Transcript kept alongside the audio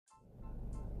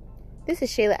This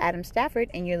is Shayla Adams Stafford,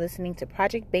 and you're listening to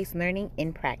Project-Based Learning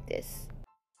in Practice.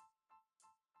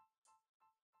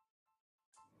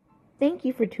 Thank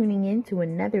you for tuning in to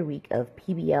another week of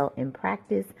PBL in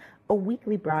Practice, a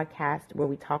weekly broadcast where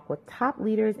we talk with top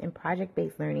leaders in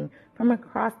project-based learning from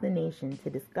across the nation to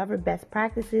discover best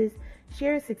practices,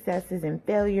 share successes and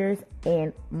failures,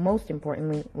 and most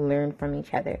importantly, learn from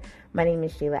each other. My name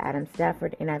is Shayla Adams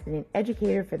Stafford, and I've been an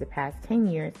educator for the past 10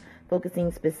 years,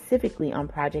 focusing specifically on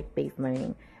project-based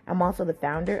learning. I'm also the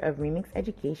founder of Remix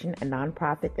Education, a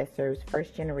nonprofit that serves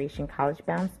first-generation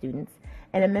college-bound students,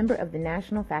 and a member of the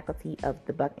national faculty of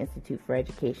the Buck Institute for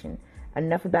Education.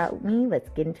 Enough about me, let's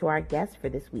get into our guest for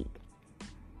this week.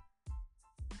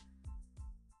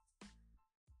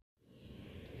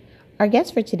 Our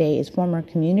guest for today is former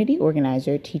community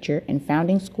organizer, teacher, and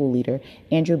founding school leader,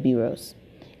 Andrew Biros.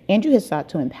 Andrew has sought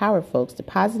to empower folks to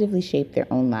positively shape their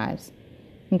own lives.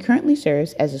 He currently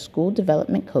serves as a school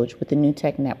development coach with the New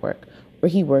Tech Network, where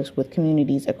he works with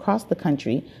communities across the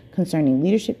country concerning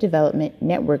leadership development,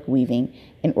 network weaving,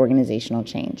 and organizational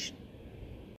change.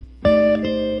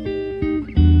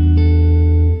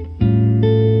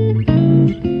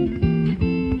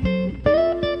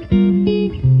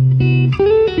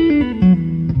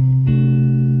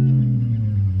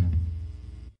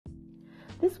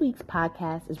 This week's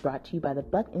podcast is brought to you by the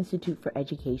Buck Institute for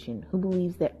Education, who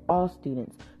believes that all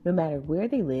students, no matter where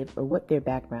they live or what their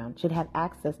background, should have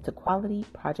access to quality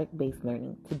project-based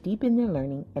learning to deepen their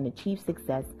learning and achieve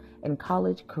success in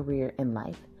college, career, and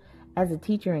life. As a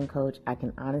teacher and coach, I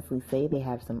can honestly say they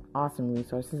have some awesome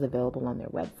resources available on their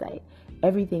website.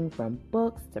 Everything from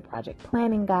books to project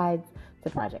planning guides to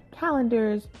project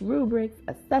calendars, rubrics,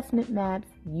 assessment maps,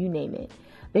 you name it.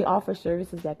 They offer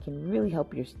services that can really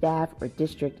help your staff or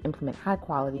district implement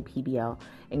high-quality PBL,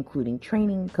 including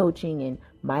training, coaching, and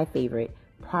my favorite,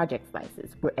 project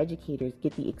slices, where educators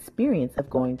get the experience of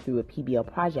going through a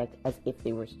PBL project as if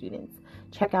they were students.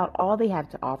 Check out all they have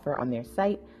to offer on their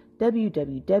site,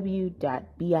 www.bie.org.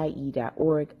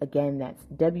 Again, that's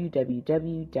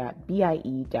www.bie.org.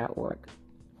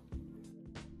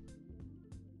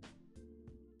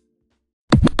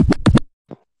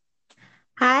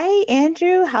 Hi,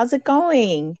 Andrew. How's it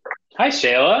going? Hi,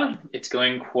 Shayla. It's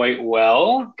going quite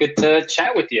well. Good to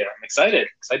chat with you. I'm excited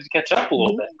to catch up a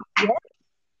little bit. Yeah,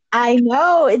 I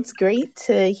know. It's great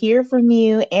to hear from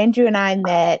you. Andrew and I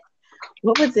met,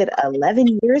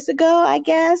 11 years ago, I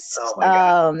guess? Oh, my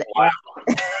God. Wow.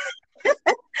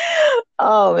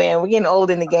 Oh, man, we're getting old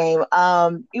in the game.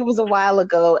 It was a while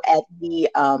ago at the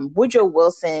Woodrow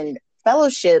Wilson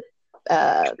Fellowship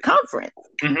Conference.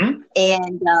 Mm-hmm.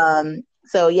 And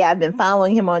so, yeah, I've been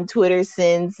following him on Twitter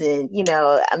since, and,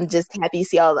 I'm just happy to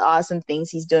see all the awesome things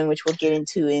he's doing, which we'll get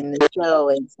into in the show.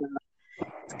 And so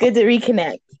it's good to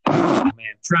reconnect. Oh, man,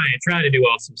 trying to do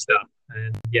awesome stuff.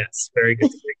 And yes, very good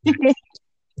to reconnect.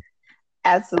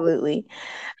 Absolutely.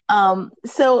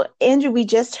 So, Andrew, we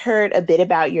just heard a bit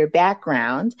about your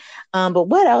background, but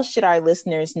what else should our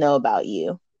listeners know about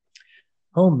you?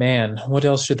 Oh, man, what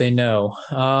else should they know?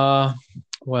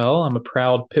 Well, I'm a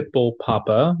proud pit bull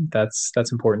papa.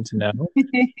 That's important to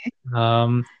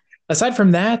know. Aside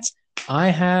from that, I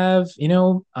have,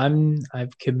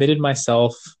 I've committed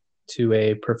myself to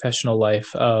a professional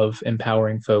life of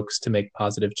empowering folks to make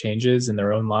positive changes in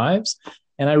their own lives.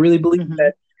 And I really believe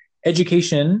that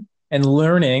education and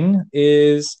learning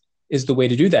is the way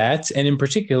to do that. And in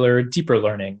particular, deeper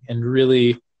learning, and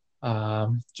really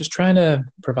just trying to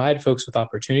provide folks with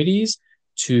opportunities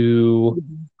to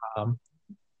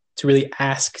really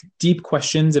ask deep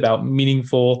questions about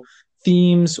meaningful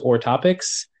themes or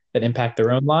topics that impact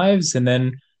their own lives, and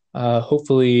then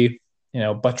hopefully,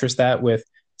 buttress that with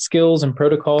skills and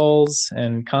protocols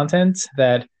and content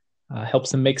that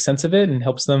helps them make sense of it and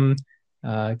helps them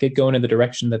get going in the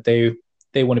direction that they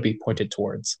want to be pointed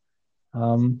towards.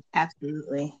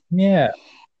 Absolutely. Yeah.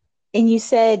 And you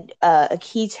said a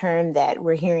key term that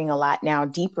we're hearing a lot now,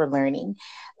 deeper learning,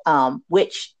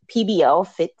 which PBL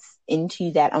fits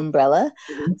into that umbrella.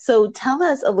 Mm-hmm. So tell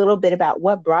us a little bit about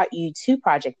what brought you to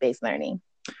project-based learning.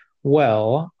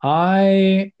 Well,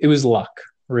 it was luck,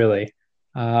 really.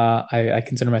 I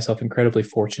consider myself incredibly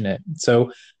fortunate.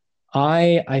 So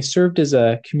I served as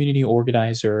a community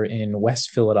organizer in West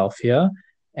Philadelphia,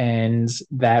 and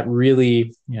that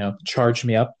really, charged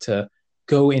me up to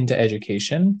go into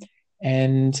education.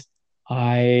 And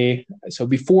so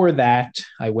before that,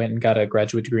 I went and got a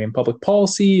graduate degree in public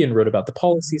policy and wrote about the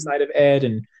policy side of ed,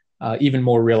 and even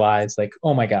more realized, like,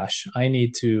 oh my gosh, I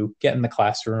need to get in the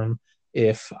classroom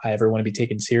if I ever want to be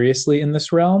taken seriously in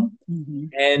this realm. Mm-hmm.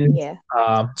 And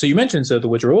so you mentioned, the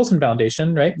Woodrow Wilson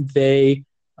Foundation, right? They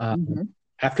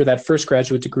after that first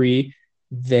graduate degree,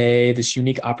 this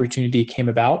unique opportunity came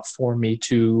about for me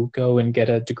to go and get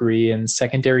a degree in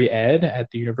secondary ed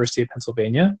at the University of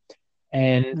Pennsylvania.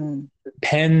 And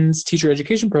Penn's teacher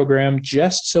education program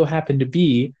just so happened to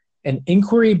be an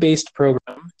inquiry-based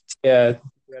program that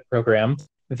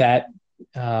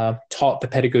taught the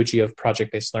pedagogy of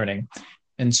project-based learning.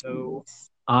 And so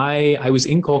I was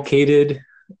inculcated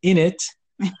in it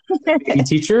as a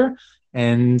teacher,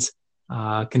 and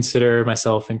consider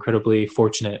myself incredibly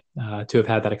fortunate to have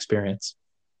had that experience.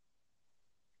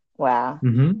 Wow.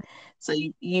 Mm-hmm. So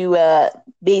you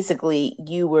basically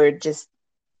you were just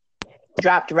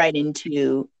dropped right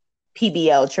into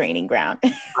PBL training ground.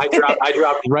 I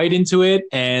dropped right into it,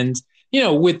 and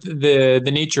with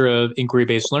the nature of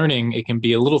inquiry-based learning, it can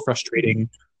be a little frustrating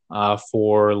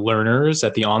for learners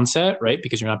at the onset, right?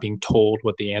 Because you're not being told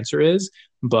what the answer is.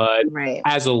 But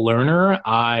as a learner,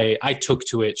 I took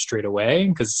to it straight away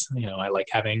because, I like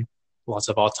having lots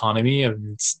of autonomy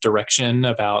and direction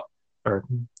or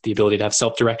the ability to have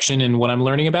self-direction in what I'm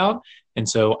learning about. And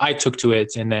so I took to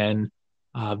it, and then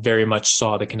very much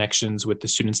saw the connections with the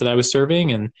students that I was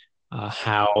serving, and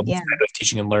how this kind of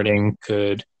teaching and learning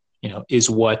is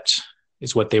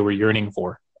what they were yearning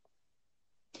for.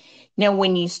 Now,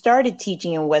 when you started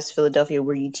teaching in West Philadelphia,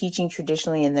 were you teaching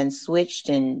traditionally and then switched?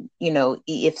 And,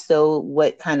 if so,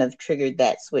 what kind of triggered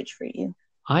that switch for you?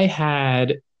 I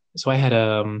had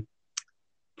a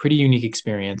pretty unique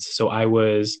experience. So I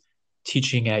was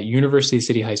teaching at University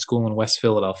City High School in West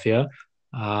Philadelphia,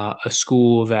 a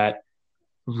school that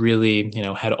really,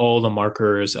 had all the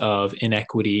markers of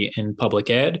inequity in public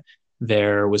ed.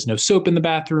 There was no soap in the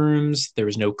bathrooms. There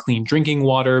was no clean drinking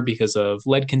water because of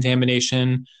lead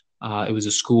contamination. It was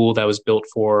a school that was built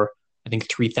for, I think,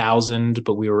 3,000,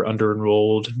 but we were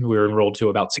under-enrolled. We were enrolled to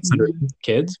about 600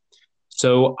 kids.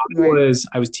 So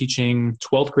I was teaching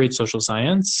 12th grade social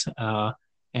science,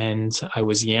 and I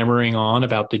was yammering on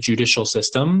about the judicial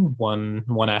system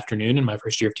one afternoon in my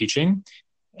first year of teaching.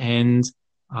 And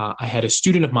I had a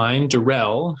student of mine,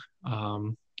 Darrell,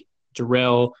 from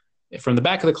the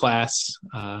back of the class.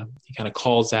 He kind of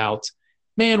calls out,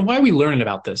 "Man, why are we learning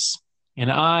about this?"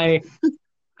 And I,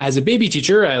 as a baby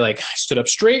teacher, I stood up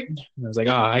straight, and I was like,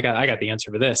 "Oh, I got the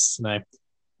answer for this." And I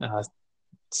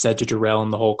said to Darrell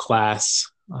and the whole class,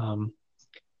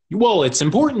 "Well, it's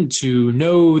important to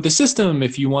know the system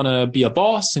if you want to be a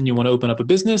boss and you want to open up a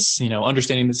business.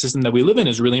 Understanding the system that we live in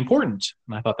is really important."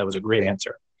 And I thought that was a great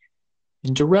answer.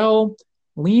 And Darrell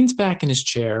leans back in his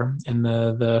chair, and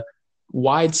the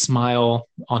wide smile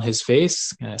on his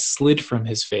face kind of slid from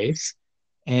his face,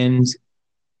 and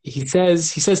he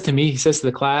says to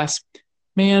the class,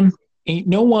 "Man, ain't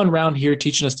no one around here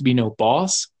teaching us to be no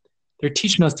boss. They're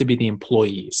teaching us to be the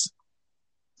employees."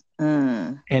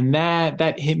 And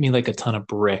that hit me like a ton of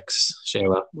bricks,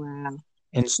 Shayla. Wow.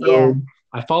 And so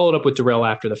I followed up with Darrell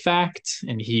after the fact,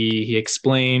 and he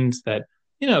explained that,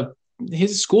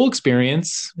 his school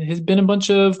experience has been a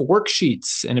bunch of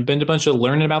worksheets and a bunch of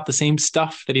learning about the same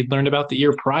stuff that he'd learned about the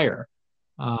year prior.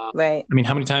 Right. I mean,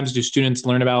 how many times do students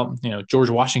learn about,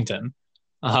 George Washington?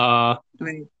 Right.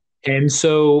 And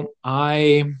so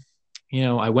I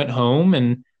went home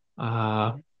and,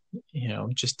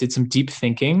 just did some deep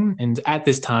thinking. And at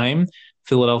this time,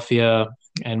 Philadelphia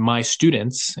and my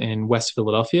students in West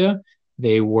Philadelphia,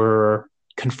 they were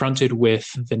confronted with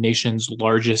the nation's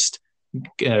largest,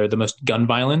 the most gun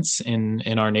violence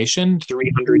in our nation.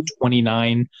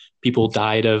 329 people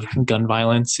died of gun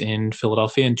violence in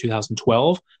Philadelphia in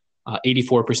 2012.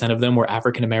 84% of them were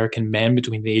African-American men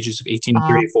between the ages of 18 and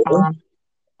 34.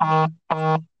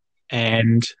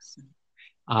 And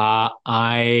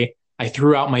I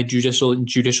threw out my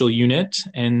judicial unit,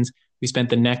 and we spent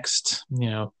the next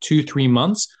 2-3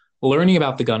 months learning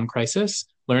about the gun crisis,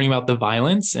 learning about the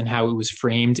violence and how it was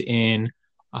framed in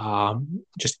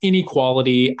just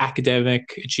inequality,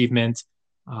 academic achievement,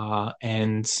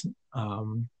 and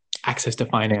access to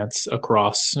finance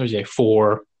across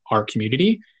for our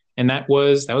community. And that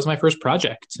was my first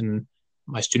project. And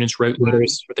my students wrote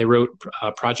letters. They wrote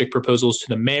project proposals to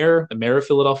the mayor of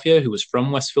Philadelphia, who was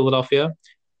from West Philadelphia.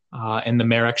 And the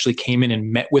mayor actually came in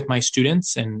and met with my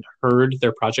students and heard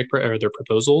their their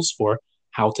proposals for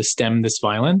how to stem this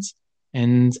violence.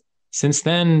 And since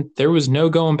then, there was no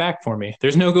going back for me.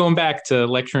 There's no going back to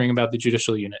lecturing about the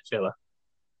judicial unit, Shayla.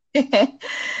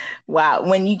 Wow.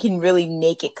 When you can really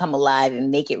make it come alive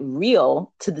and make it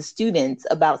real to the students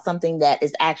about something that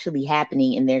is actually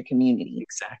happening in their community.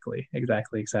 Exactly.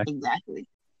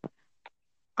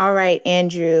 All right,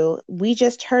 Andrew, we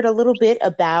just heard a little bit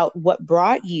about what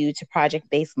brought you to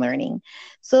project-based learning.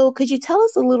 So could you tell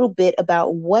us a little bit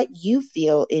about what you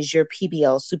feel is your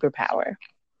PBL superpower?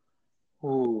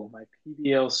 Ooh, my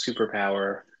PBL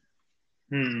superpower.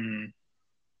 Hmm.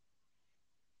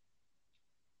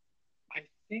 I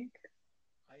think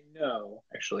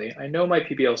I know my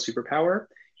PBL superpower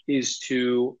is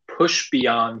to push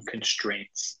beyond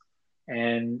constraints.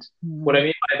 And what I Mm-hmm.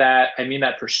 mean by that, I mean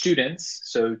that for students.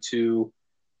 So to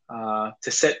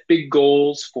set big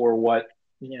goals for what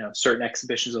certain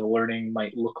exhibitions of learning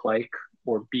might look like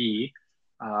or be,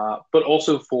 but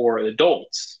also for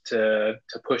adults to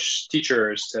push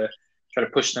teachers to try to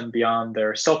push them beyond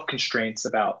their self constraints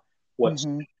about what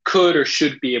Mm-hmm. could or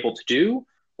should be able to do,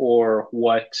 or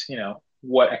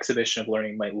what exhibition of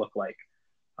learning might look like.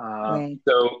 Right.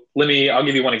 I'll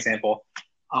give you one example.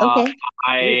 Uh, Okay. Great.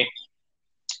 I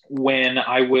when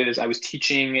I was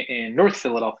teaching in North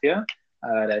Philadelphia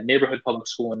at a neighborhood public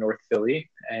school in North Philly,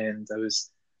 and I was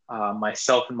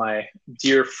myself and my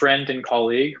dear friend and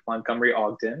colleague Montgomery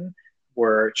Ogden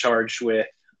were charged with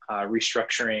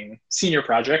restructuring senior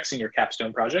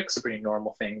capstone projects, a pretty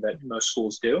normal thing that most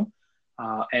schools do.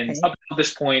 And Okay. up until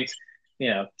this point,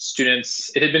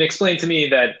 students. It had been explained to me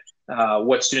that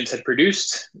what students had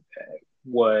produced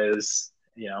was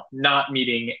not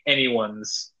meeting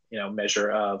anyone's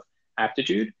measure of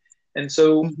aptitude. And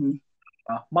so Mm-hmm.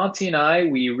 Monty and I,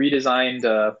 we redesigned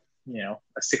a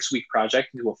 6 week project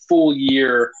into a full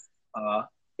year uh,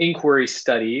 inquiry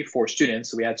study for students.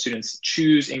 So we had students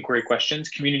choose inquiry questions,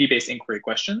 community based inquiry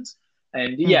questions.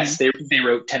 And Mm-hmm. yes, they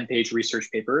wrote 10-page research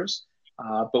papers,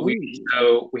 but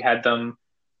Ooh. we had them,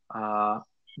 uh,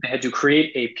 they had to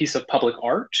create a piece of public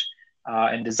art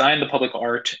and design the public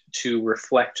art to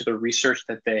reflect the research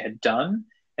that they had done.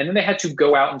 And then they had to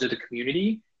go out into the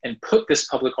community and put this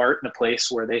public art in a place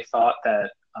where they thought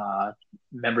that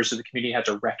members of the community had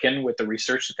to reckon with the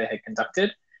research that they had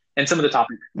conducted. And some of the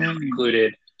topics Mm.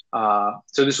 included,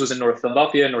 so this was in North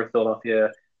Philadelphia. North Philadelphia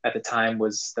at the time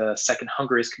was the second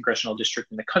hungriest congressional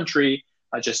district in the country.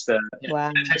 Just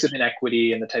Wow. the types of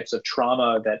inequity and the types of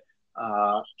trauma that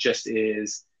just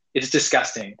is it's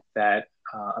disgusting that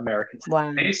Americans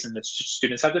Wow. face and that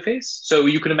students have to face. So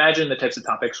you can imagine the types of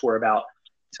topics were about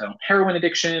heroin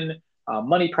addiction,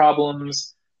 money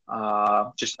problems,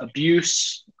 just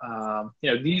abuse.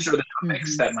 These are the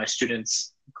topics Mm-hmm. that my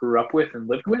students grew up with and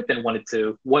lived with and wanted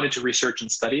to research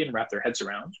and study and wrap their heads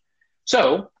around. So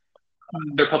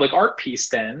Mm-hmm. their public art piece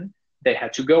then they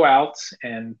had to go out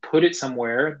and put it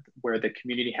somewhere where the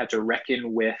community had to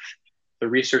reckon with the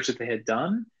research that they had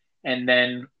done. And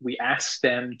then we asked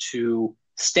them to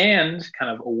stand kind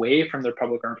of away from their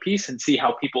public art piece and see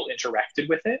how people interacted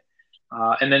with it.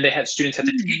 And then students had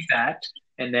to take that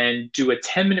and then do a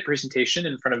 10-minute presentation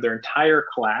in front of their entire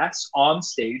class on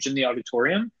stage in the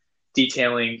auditorium,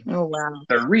 detailing Oh, wow.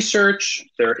 their research,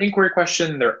 their inquiry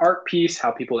question, their art piece,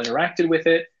 how people interacted with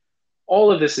it. All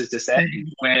of this is to say, Mm-hmm.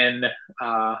 when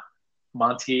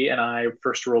Monty and I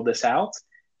first rolled this out,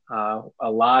 a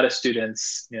lot of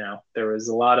students, there was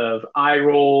a lot of eye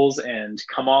rolls and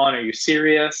 "Come on, are you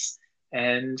serious?"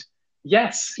 And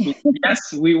yes,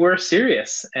 yes, we were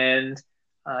serious, and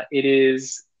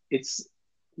it's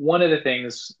one of the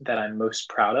things that I'm most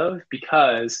proud of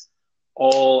because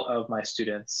all of my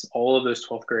students, all of those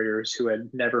 12th graders who had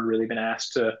never really been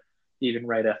asked to even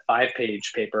write a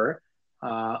 5-page paper,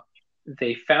 uh,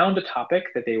 they found a topic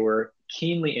that they were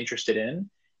keenly interested in,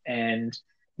 and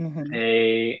Mm-hmm.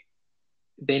 they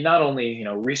they not only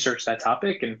researched that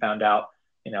topic and found out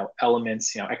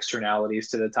elements, externalities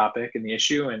to the topic and the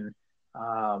issue, and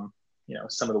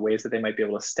some of the ways that they might be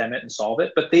able to stem it and solve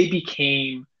it, but they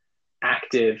became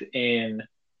active in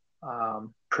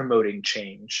promoting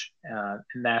change, and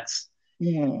that's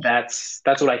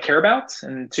what I care about.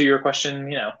 And to your question,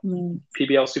 Mm-hmm.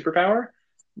 PBL superpower,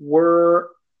 we're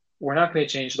we're not going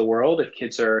to change the world if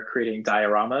kids are creating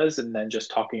dioramas and then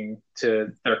just talking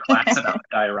to their class about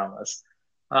the dioramas.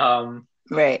 Um,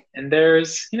 Right. and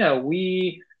there's,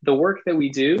 we the work that we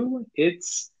do,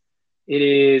 it's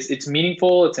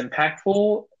meaningful, it's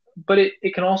impactful, but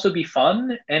it can also be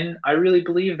fun. And I really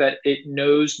believe that it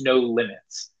knows no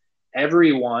limits.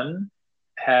 Everyone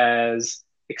has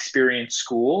experienced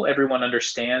school. Everyone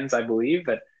understands, I believe,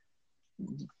 that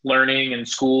learning in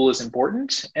school is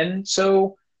important. And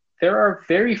so there are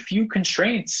very few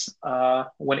constraints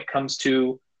when it comes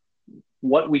to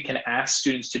what we can ask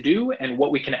students to do and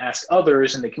what we can ask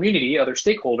others in the community, other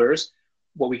stakeholders,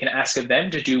 what we can ask of them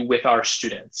to do with our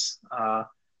students.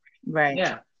 Right.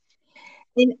 Yeah.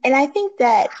 And I think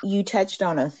that you touched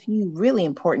on a few really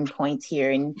important points here.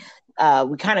 And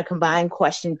we kind of combined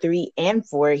question 3 and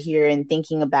 4 here in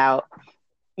thinking about,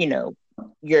 you know,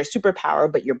 your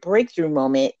superpower, but your breakthrough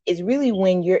moment is really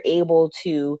when you're able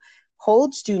to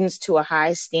hold students to a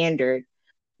high standard,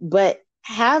 but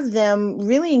have them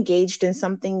really engaged in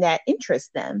something that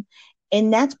interests them.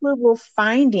 And that's where we're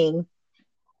finding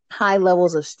high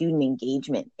levels of student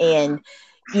engagement. And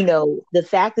the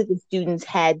fact that the students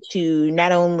had to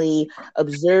not only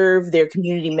observe their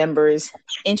community members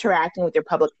interacting with their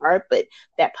public art, but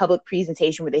that public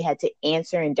presentation where they had to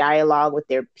answer and dialogue with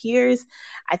their peers,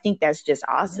 I think that's just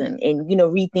awesome. And,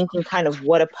 rethinking kind of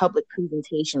what a public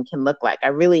presentation can look like. I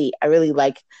really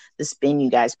like the spin you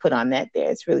guys put on that there.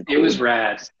 It's really cool. It was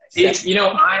rad. So. It's,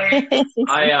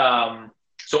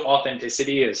 so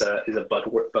authenticity is a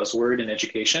buzzword in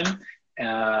education.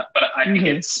 But I think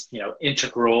it's,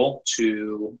 integral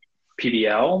to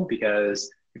PBL,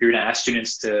 because if you're going to ask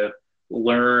students to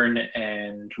learn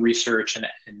and research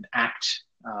and act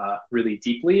really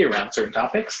deeply around certain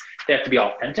topics, they have to be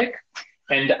authentic.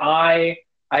 And I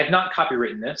have not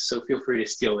copywritten this, so feel free to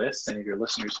steal this. Any of your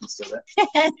listeners can steal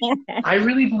it. I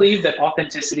really believe that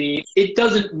authenticity, it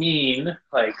doesn't mean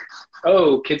like,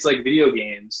 oh, kids like video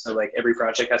games, so like every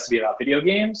project has to be about video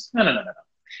games. No.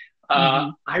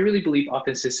 I really believe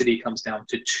authenticity comes down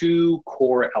to two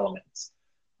core elements.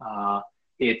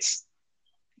 It's,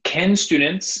 can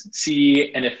students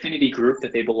see an affinity group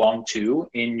that they belong to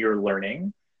in your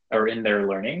learning or in their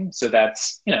learning? So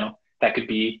that's, that could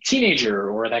be teenager,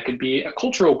 or that could be a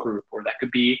cultural group, or that could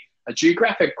be a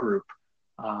geographic group.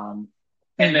 And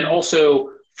then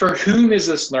also, for whom is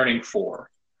this learning for,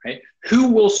 right? Who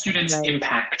will students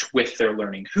impact with their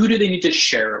learning? Who do they need to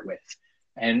share it with?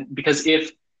 And because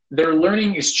if their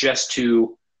learning is just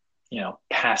to,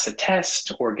 pass a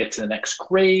test or get to the next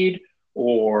grade,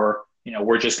 or,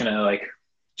 we're just going to like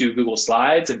do Google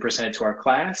Slides and present it to our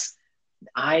class,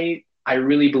 I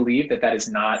really believe that is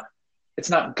not, it's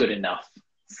not good enough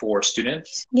for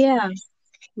students. Yeah.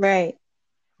 Right.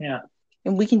 Yeah.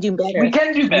 And we can do better. We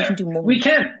can do better. We can do more. We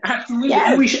can, absolutely. Yes.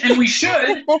 And we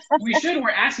should. We should. We're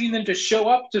asking them to show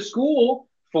up to school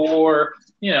for,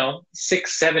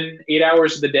 6, 7, 8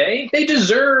 hours of the day. They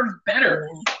deserve better.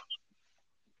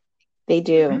 They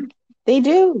do. Mm-hmm.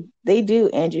 They do,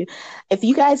 Andrew. If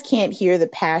you guys can't hear the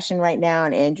passion right now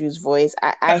in Andrew's voice,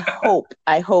 I hope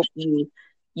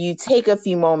you take a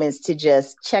few moments to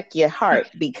just check your heart,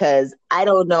 because I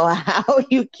don't know how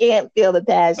you can't feel the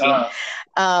passion.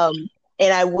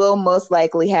 And I will most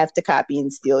likely have to copy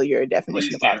and steal your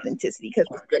definition of authenticity, because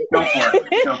Go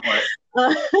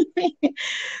for it.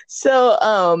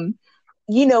 So,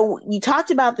 you talked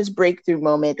about this breakthrough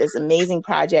moment, this amazing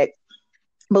project,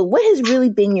 but what has really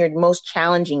been your most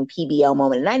challenging PBL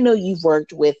moment? And I know you've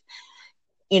worked with,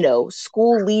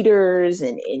 school leaders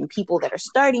and people that are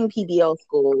starting PBL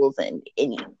schools and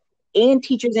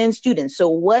teachers and students. So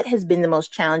what has been the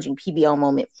most challenging PBL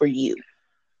moment for you?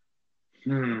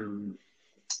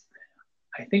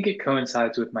 I think it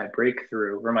coincides with my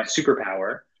breakthrough or my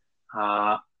superpower.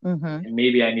 And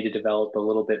maybe I need to develop a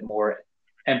little bit more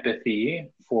empathy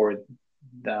for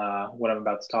what I'm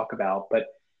about to talk about. But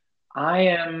I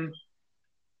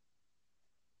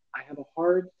have a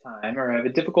hard time, or I have a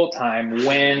difficult time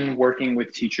when working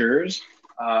with teachers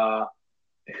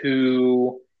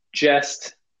who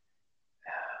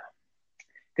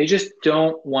they just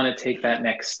don't want to take that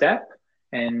next step.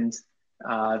 And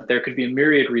there could be a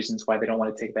myriad of reasons why they don't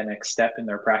want to take that next step in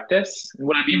their practice. And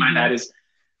what I mean by that is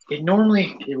it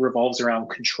revolves around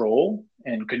control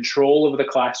of the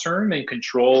classroom and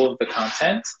control of the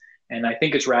content. And I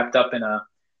think it's wrapped up in a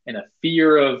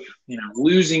fear of,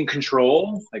 losing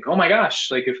control. Like, oh my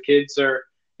gosh, like if kids are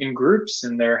in groups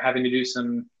and they're having to do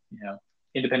some,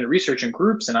 independent research in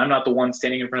groups, and I'm not the one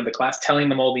standing in front of the class telling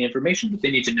them all the information that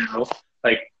they need to know.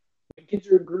 Like, when kids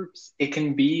are in groups, it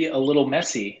can be a little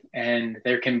messy, and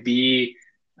there can be,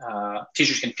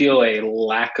 teachers can feel a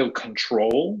lack of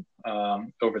control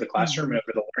over the classroom and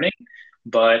over the learning.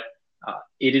 But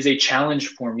it is a challenge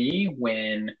for me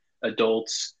when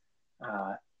adults,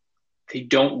 they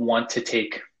don't want to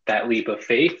take that leap of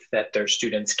faith that their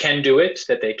students can do it,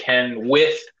 that they can,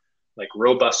 with like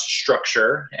robust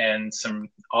structure and some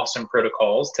awesome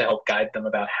protocols to help guide them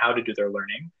about how to do their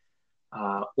learning.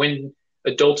 When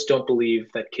adults don't believe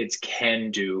that kids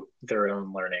can do their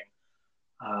own learning.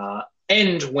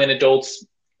 And when adults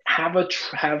have a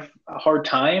hard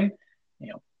time,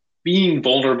 being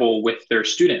vulnerable with their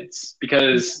students,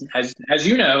 because as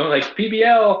you know, like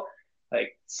PBL,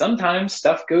 like sometimes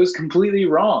stuff goes completely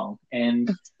wrong.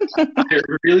 And I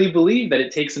really believe that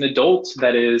it takes an adult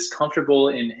that is comfortable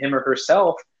in him or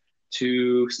herself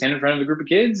to stand in front of a group of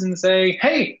kids and say,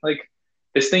 hey, like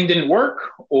this thing didn't work.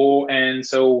 And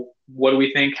so what do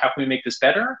we think? How can we make this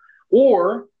better?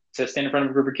 Or to stand in front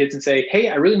of a group of kids and say, hey,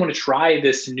 I really want to try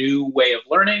this new way of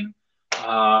learning.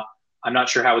 I'm not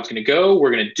sure how it's going to go.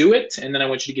 We're going to do it. And then I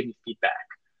want you to give me feedback.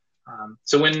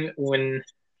 So when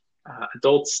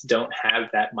adults don't have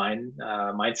that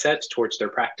mindset towards their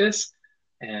practice,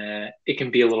 it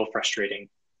can be a little frustrating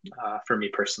for me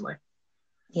personally.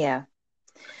 Yeah.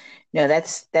 No,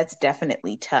 that's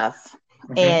definitely tough.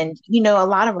 Mm-hmm. And, a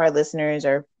lot of our listeners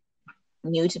are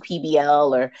new to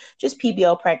PBL or just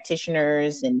PBL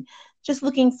practitioners and just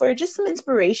looking for just some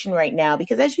inspiration right now,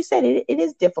 because as you said, it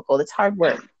is difficult. It's hard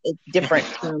work. It's different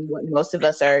from what most of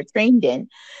us are trained in.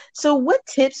 So what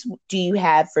tips do you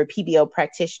have for PBL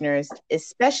practitioners,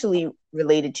 especially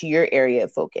related to your area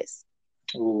of focus?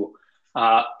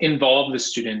 Involve the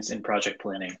students in project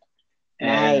planning.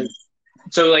 And nice.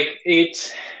 So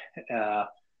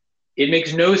it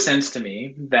makes no sense to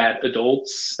me that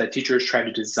teachers try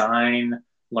to design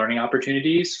learning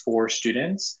opportunities for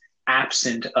students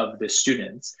absent of the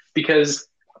students, because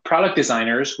product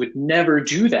designers would never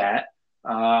do that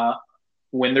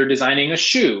when they're designing a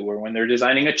shoe or when they're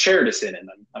designing a chair to sit in.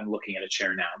 I'm looking at a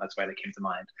chair now. That's why they came to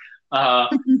mind.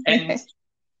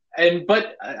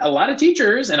 But a lot of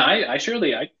teachers, and I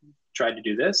tried to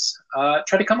do this,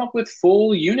 try to come up with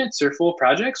full units or full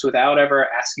projects without ever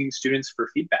asking students for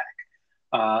feedback.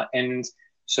 And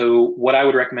so what I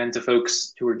would recommend to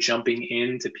folks who are jumping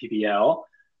into PBL,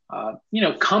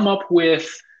 come up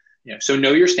with, so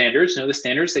know your standards, know the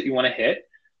standards that you want to hit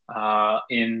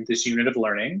in this unit of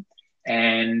learning,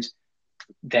 and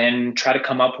then try to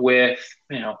come up with,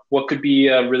 what could be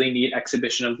a really neat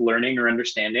exhibition of learning or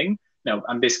understanding. What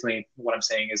I'm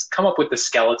saying is come up with the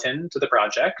skeleton to the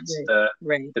project, the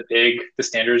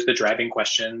standards, the driving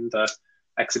question, the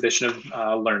exhibition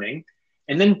of learning,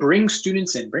 and then bring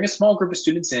a small group of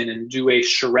students in and do a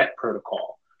charrette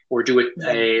protocol or do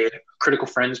a critical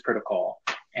friends protocol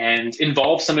and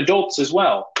involve some adults as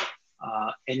well.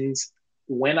 And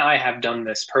when I have done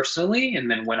this personally, and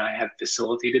then when I have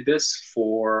facilitated this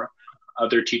for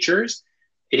other teachers,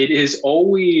 it's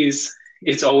always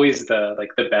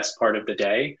the best part of the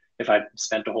day. If I've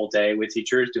spent a whole day with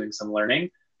teachers doing some learning,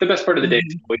 the best part of the day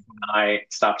is always when I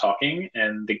stop talking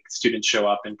and the students show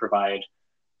up and provide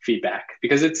feedback,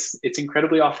 because it's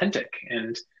incredibly authentic,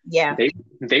 and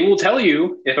they will tell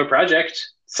you if a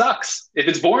project sucks, if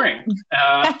it's boring,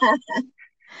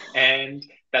 and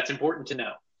that's important to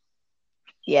know.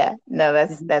 Yeah, no,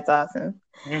 that's awesome.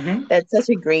 Mm-hmm. That's such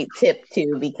a great tip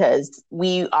too, because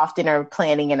we often are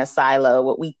planning in a silo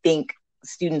what we think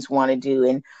students want to do,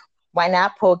 and why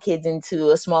not pull kids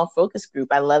into a small focus group?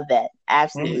 I love that.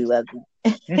 Absolutely love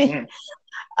that. Mm-hmm.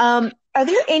 Are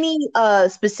there any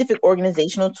specific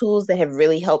organizational tools that have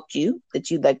really helped you that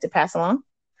you'd like to pass along?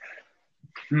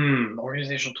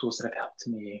 Organizational tools that have helped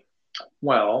me.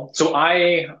 Well, so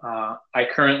I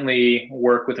currently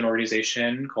work with an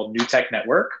organization called New Tech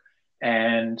Network,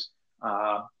 and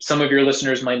some of your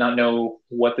listeners might not know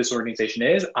what this organization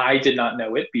is. I did not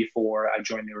know it before I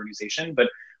joined the organization, but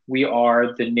we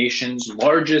are the nation's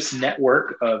largest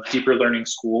network of deeper learning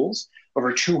schools,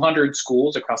 over 200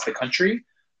 schools across the country.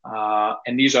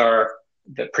 And these are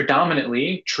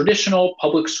predominantly traditional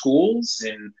public schools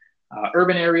in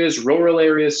urban areas, rural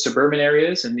areas, suburban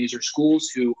areas. And these are schools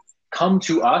who come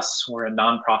to us, we're a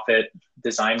nonprofit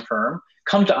design firm,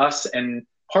 come to us and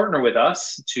partner with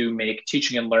us to make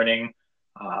teaching and learning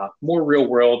more real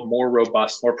world, more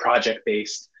robust, more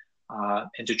project-based,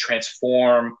 and to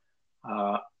transform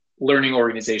learning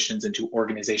organizations into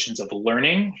organizations of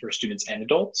learning for students and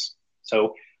adults.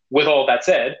 So with all that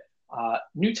said,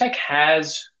 New Tech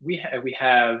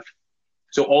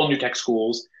so all New Tech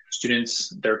schools, students,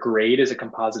 their grade is a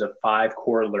composite of 5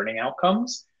 core learning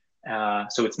outcomes.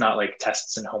 So it's not like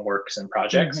tests and homeworks and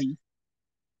projects. Mm-hmm.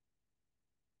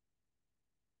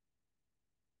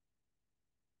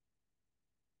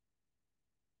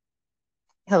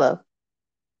 Hello.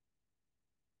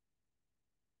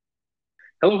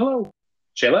 Hello.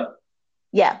 Shayla?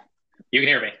 Yeah. You can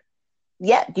hear me?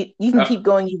 Yeah, you can keep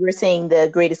going. You were saying the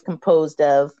grade is composed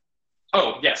of...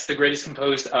 Oh, yes. The grade is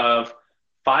composed of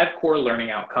 5 core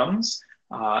learning outcomes.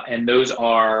 And those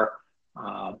are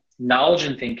knowledge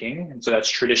and thinking. And so that's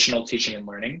traditional teaching and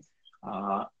learning.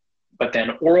 But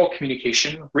then oral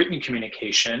communication, written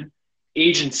communication,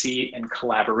 agency, and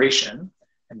collaboration.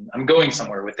 And I'm going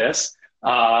somewhere with this.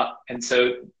 And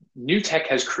so New Tech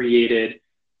has created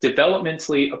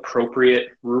developmentally appropriate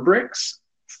rubrics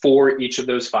for each of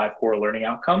those 5 core learning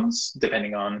outcomes,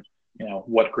 depending on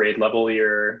what grade level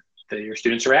your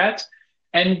students are at.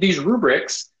 And these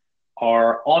rubrics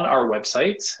are on our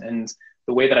website. And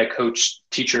the way that I coach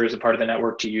teachers as a part of the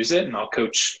network to use it, and I'll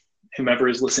coach whomever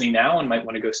is listening now and might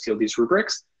want to go steal these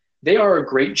rubrics, they are a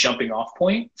great jumping off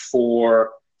point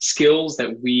for skills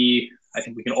that we I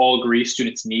think we can all agree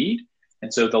students need.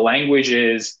 And so the language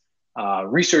is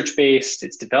research-based,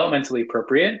 it's developmentally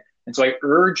appropriate. And so I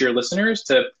urge your listeners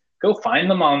to go find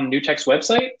them on New Tech's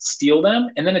website, steal them,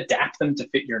 and then adapt them to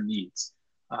fit your needs.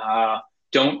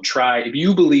 Don't try, if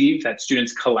you believe that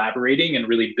students collaborating and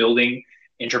really building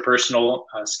interpersonal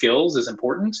skills is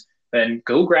important, then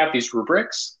go grab these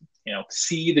rubrics,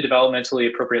 see the developmentally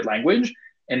appropriate language,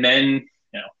 and then,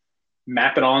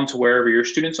 map it on to wherever your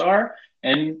students are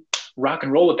and rock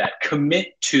and roll with that.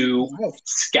 Commit to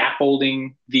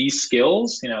scaffolding these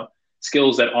skills,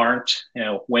 skills that aren't,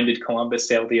 when did Columbus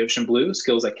sail the ocean blue,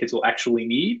 skills that kids will actually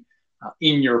need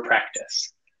in your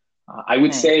practice. I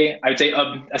would say,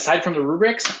 aside from the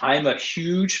rubrics, I'm a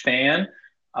huge fan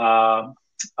of,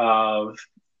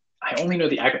 I only know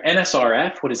the acronym,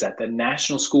 NSRF. What is that? The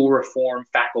National School Reform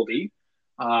Faculty.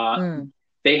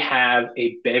 They have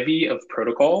a bevy of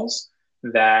protocols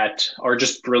that are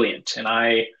just brilliant. And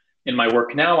in my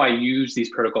work now, I use these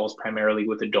protocols primarily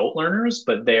with adult learners,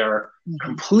 but they are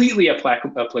completely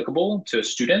applicable to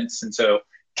students. And so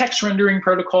text rendering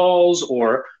protocols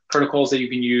or protocols that you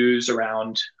can use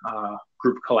around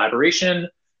group collaboration.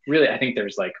 Really, I think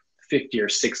there's like 50 or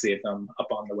 60 of them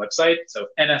up on the website. So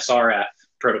NSRF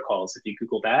protocols, if you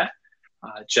Google that,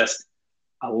 just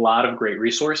a lot of great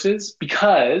resources.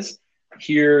 Because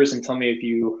and tell me if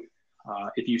you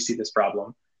see this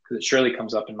problem, because it surely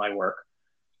comes up in my work.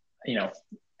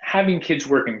 Having kids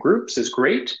work in groups is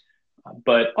great,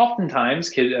 but oftentimes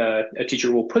a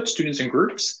teacher will put students in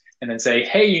groups and then say,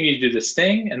 hey, you need to do this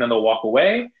thing, and then they'll walk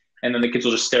away, and then the kids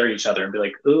will just stare at each other and be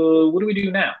like, what do we do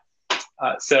now?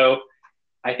 So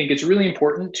I think it's really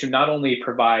important to not only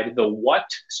provide the what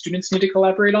students need to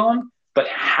collaborate on, but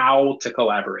how to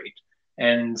collaborate.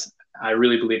 And I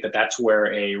really believe that that's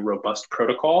where a robust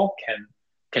protocol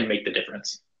can make the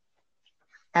difference.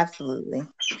 Absolutely.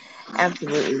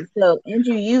 Absolutely. So,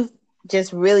 Andrew, you've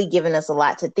just really given us a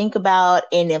lot to think about.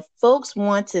 And if folks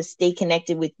want to stay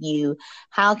connected with you,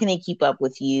 how can they keep up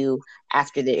with you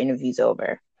after the interview's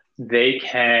over? I'm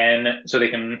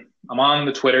on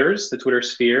the Twitter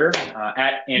sphere,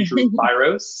 at Andrew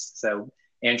Biros. So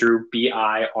Andrew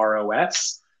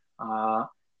Biros.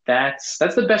 That's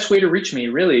the best way to reach me,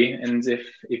 really. And if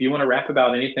you want to rap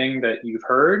about anything that you've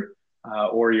heard,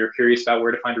 or you're curious about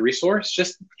where to find a resource,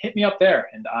 just hit me up there,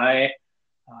 and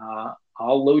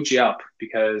I'll load you up,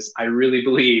 because I really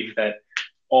believe that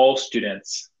all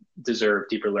students deserve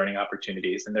deeper learning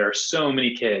opportunities. And there are so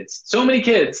many kids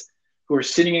who are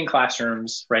sitting in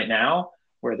classrooms right now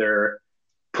where they're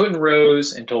put in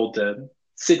rows and told to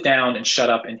sit down and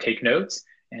shut up and take notes.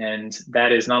 And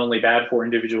that is not only bad for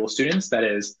individual students, that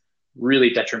is really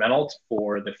detrimental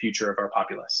for the future of our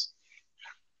populace.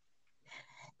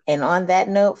 And on that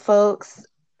note, folks,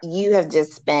 you have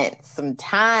just spent some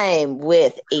time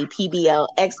with a PBL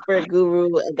expert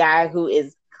guru, a guy who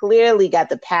is clearly got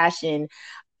the passion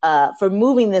for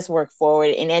moving this work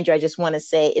forward. And Andrew, I just want to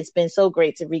say it's been so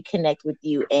great to reconnect with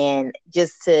you and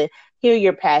just to hear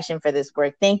your passion for this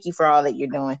work. Thank you for all that you're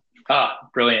doing.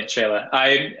 Brilliant, Shayla.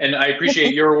 I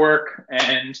appreciate your work,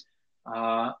 and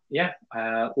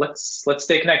let's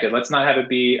stay connected. Let's not have it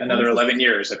be another 11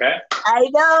 years, okay? I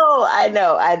know.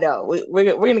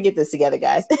 We're gonna get this together,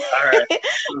 guys. All right.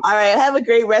 All right. Have a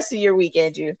great rest of your week,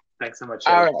 Andrew. Thanks so much,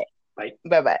 Shayla. All right.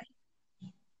 Bye. Bye.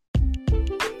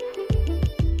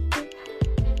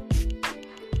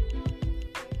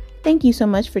 Thank you so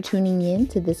much for tuning in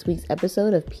to this week's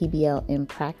episode of PBL in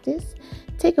Practice.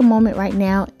 Take a moment right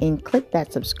now and click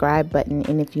that subscribe button.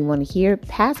 And if you want to hear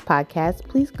past podcasts,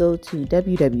 please go to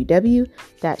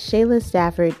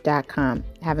www.shaylastafford.com.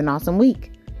 Have an awesome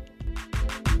week.